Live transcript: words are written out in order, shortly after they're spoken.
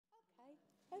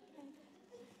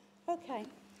Okay.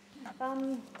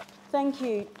 Thank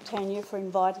you, Tanya, for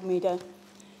inviting me to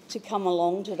come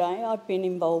along today. I've been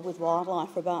involved with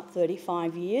wildlife for about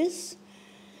 35 years.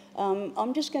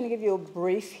 I'm just going to give you a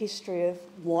brief history of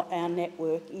what our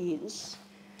network is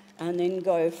and then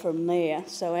go from there.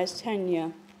 So as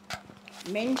Tanya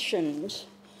mentioned,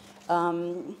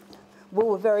 we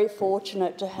were very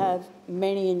fortunate to have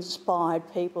many inspired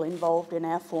people involved in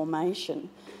our formation,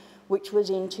 which was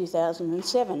in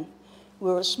 2007. We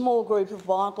were a small group of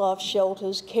wildlife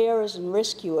shelters, carers and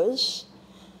rescuers,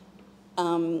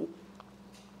 and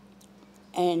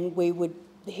we were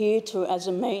here as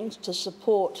a means to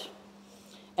support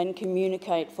and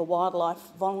communicate for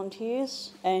wildlife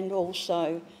volunteers and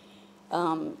also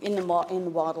in the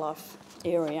wildlife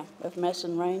area of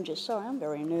Macedon Ranges. Sorry, I'm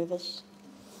very nervous.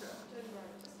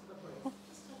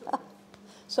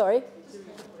 Sorry?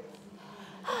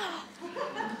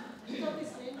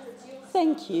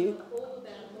 Thank you.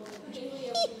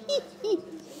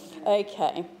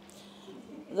 Okay.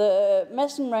 The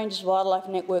Macedon Ranges Wildlife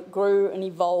Network grew and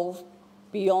evolved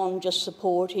beyond just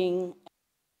supporting and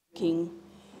working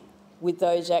with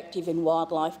those active in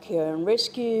wildlife care and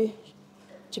rescue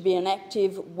to be an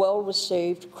active,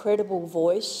 well-received, credible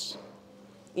voice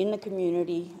in the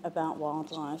community about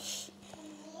wildlife.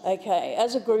 Okay,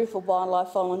 as a group of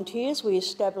wildlife volunteers, we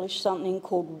established something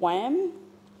called WAM,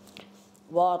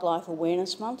 Wildlife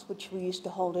Awareness Month, which we used to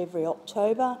hold every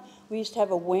October. We used to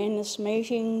have awareness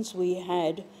meetings, we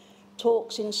had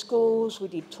talks in schools, we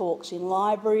did talks in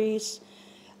libraries,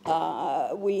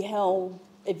 we held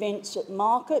events at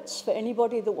markets for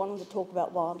anybody that wanted to talk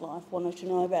about wildlife, wanted to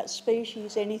know about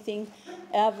species, anything.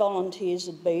 Our volunteers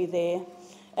would be there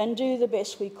and do the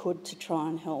best we could to try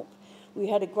and help. We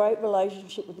had a great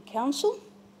relationship with the council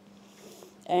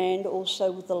and also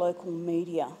with the local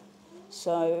media.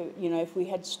 So, you know, if we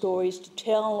had stories to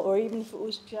tell or even if it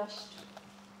was just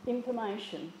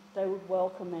information, they would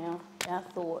welcome our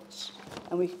thoughts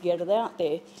and we could get it out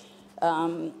there.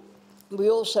 We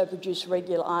also produce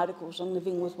regular articles on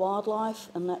living with wildlife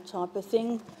and that type of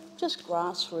thing, just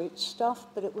grassroots stuff,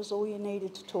 but it was all you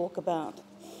needed to talk about.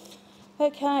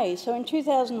 Okay, so in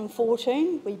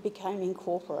 2014 we became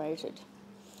incorporated.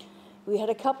 We had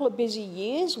a couple of busy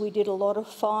years. We did a lot of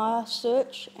fire,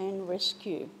 search and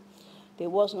rescue. There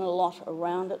wasn't a lot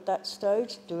around at that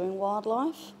stage doing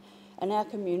wildlife, and our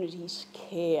communities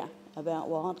care about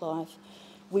wildlife.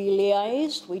 We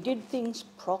liaised, we did things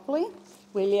properly.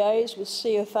 We liaised with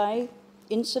CFA,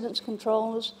 incidents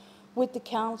controllers, with the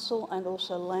council and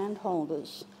also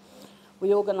landholders.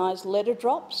 We organised letter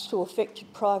drops to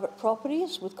affected private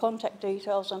properties with contact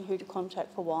details on who to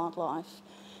contact for wildlife.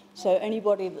 So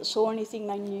anybody that saw anything,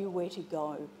 they knew where to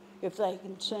go. If they had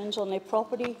concerns on their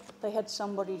property, they had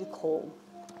somebody to call.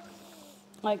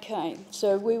 Okay,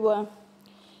 so we were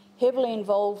heavily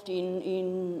involved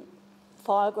in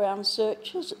fireground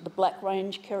searches at the Black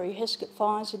Range Kerry Heskett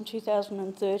fires in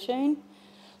 2013,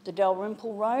 the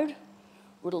Dalrymple Road,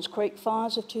 Riddles Creek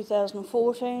fires of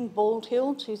 2014, Bald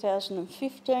Hill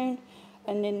 2015,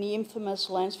 and then the infamous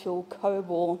Lancefield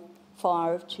Cobor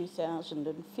fire of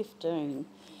 2015.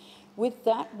 With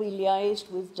that, we liaised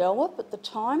with Dalwip at the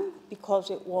time because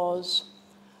it was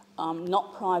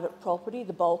not private property,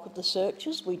 the bulk of the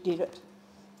searches. We did it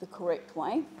the correct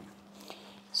way.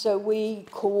 So we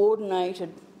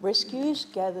coordinated rescues,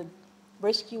 gathered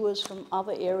rescuers from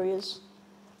other areas,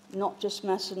 not just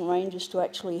Macedon Ranges, to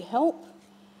actually help,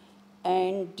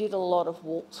 and did a lot of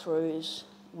walkthroughs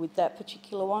with that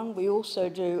particular one. We also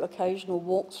do occasional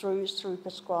walkthroughs through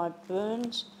prescribed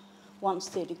burns once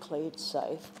they're declared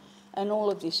safe. And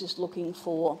all of this is looking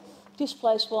for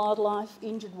displaced wildlife,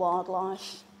 injured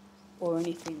wildlife, or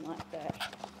anything like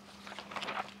that.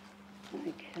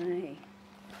 Okay.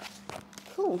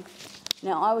 Cool.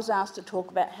 Now, I was asked to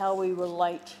talk about how we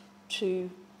relate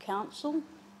to council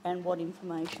and what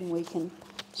information we can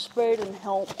spread and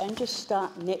help and just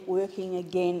start networking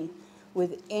again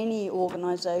with any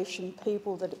organisation,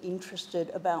 people that are interested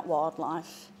about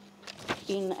wildlife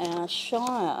in our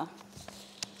Shire.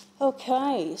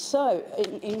 Okay, so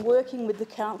in working with the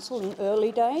council in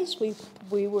early days, we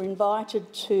were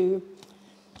invited to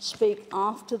speak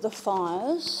after the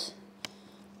fires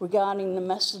regarding the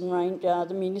Macedon Range,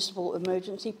 the municipal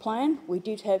emergency plan. We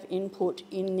did have input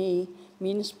in the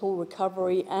municipal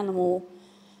recovery, animal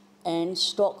and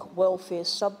stock welfare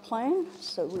subplan,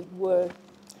 so we were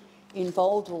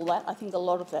involved in all that. I think a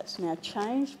lot of that's now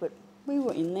changed, but we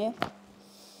were in there.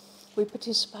 We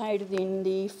participated in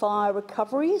the fire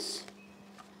recoveries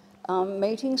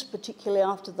meetings, particularly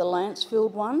after the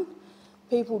Lancefield one,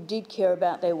 people did care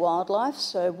about their wildlife,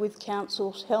 so with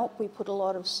council's help we put a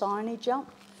lot of signage up,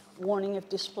 warning of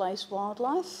displaced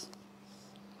wildlife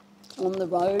on the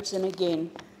roads, and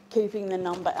again, keeping the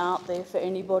number out there for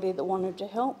anybody that wanted to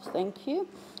help. Thank you.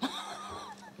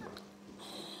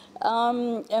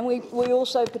 And we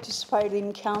also participated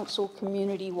in council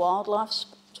community wildlife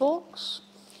talks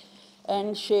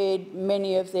and shared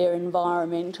many of their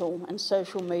environmental and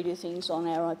social media things on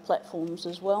our platforms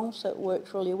as well, so it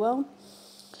worked really well.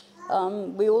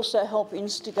 We also helped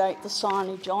instigate the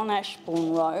signage on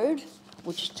Ashbourne Road,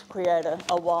 which is to create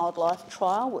a wildlife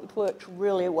trial, which worked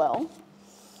really well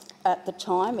at the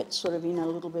time. It's sort of in a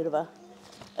little bit of a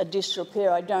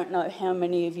disrepair. I don't know how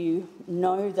many of you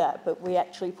know that, but we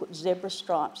actually put zebra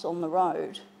stripes on the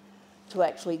road to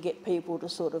actually get people to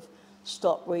sort of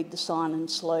stop, read the sign and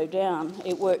slow down.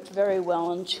 It worked very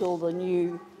well until the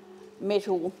new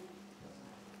metal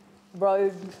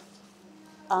road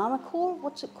armacore,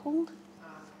 what's it called,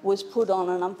 was put on,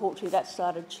 and unfortunately that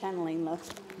started channeling the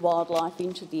wildlife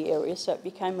into the area, so it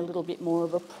became a little bit more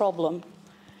of a problem.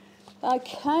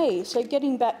 Okay, so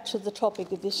getting back to the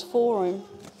topic of this forum,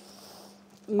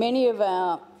 many of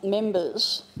our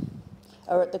members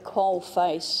are at the coal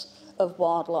face of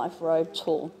Wildlife Road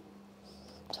toll.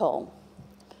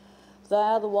 They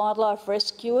are the wildlife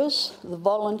rescuers, the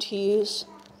volunteers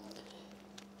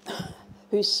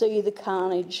who see the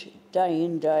carnage day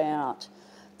in, day out.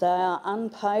 They are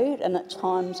unpaid and at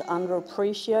times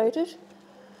underappreciated.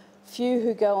 Few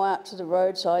who go out to the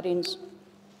roadside They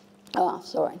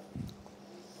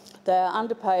are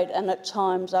underpaid and at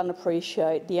times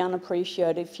unappreciated. The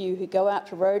unappreciated few who go out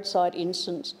to roadside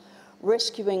incidents,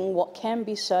 rescuing what can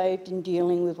be saved and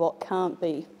dealing with what can't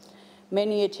be.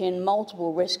 Many attend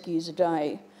multiple rescues a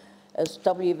day as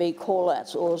WV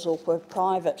call-outs or as were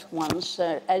private ones.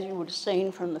 So as you would have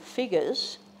seen from the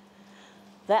figures,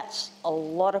 that's a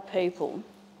lot of people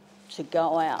to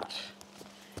go out.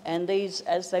 And these,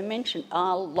 as they mentioned,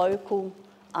 are local,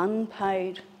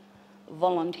 unpaid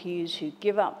volunteers who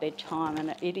give up their time,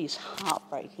 and it is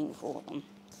heartbreaking for them.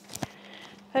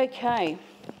 Okay,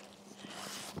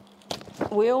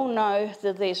 we all know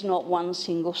that there's not one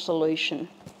single solution.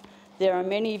 There are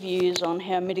many views on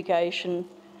how mitigation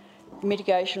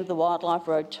of the Wildlife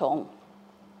Road toll.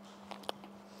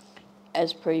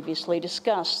 As previously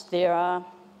discussed, there are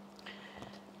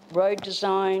road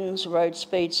designs, road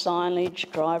speed signage,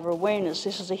 driver awareness.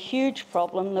 This is a huge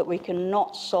problem that we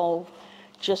cannot solve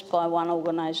just by one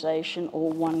organisation or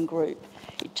one group.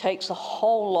 It takes a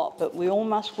whole lot, but we all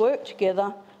must work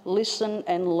together, listen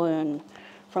and learn.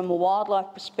 From a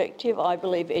wildlife perspective, I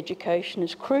believe education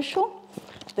is crucial.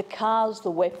 The car's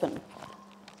the weapon.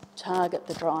 Target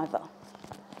the driver.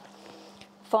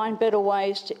 Find better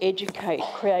ways to educate,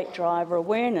 create driver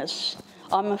awareness.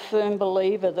 I'm a firm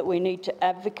believer that we need to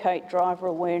advocate driver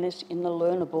awareness in the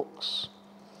learner books.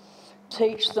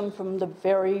 Teach them from the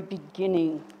very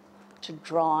beginning to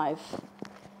drive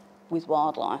with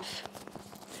wildlife.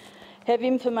 Have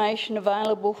information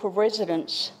available for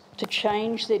residents to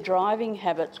change their driving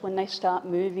habits when they start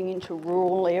moving into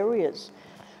rural areas.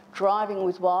 Driving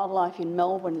with wildlife in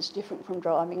Melbourne is different from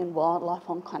driving in wildlife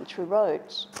on country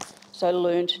roads, so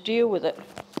learn to deal with it.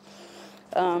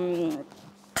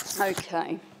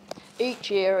 Okay,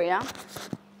 each area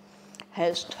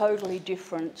has totally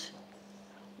different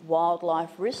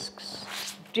wildlife risks.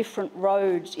 Different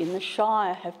roads in the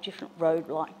Shire have different road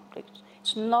lengths.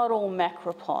 It's not all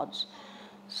macropods.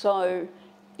 So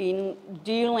in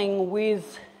dealing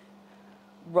with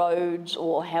roads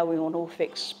or how we want to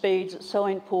affect speeds, it's so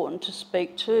important to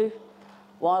speak to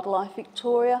Wildlife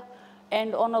Victoria,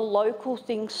 and on a local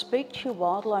thing, speak to your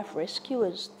wildlife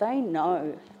rescuers. They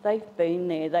know, they've been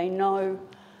there, they know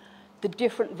the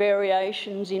different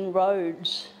variations in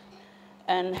roads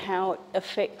and how it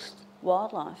affects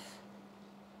wildlife.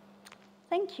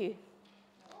 Thank you.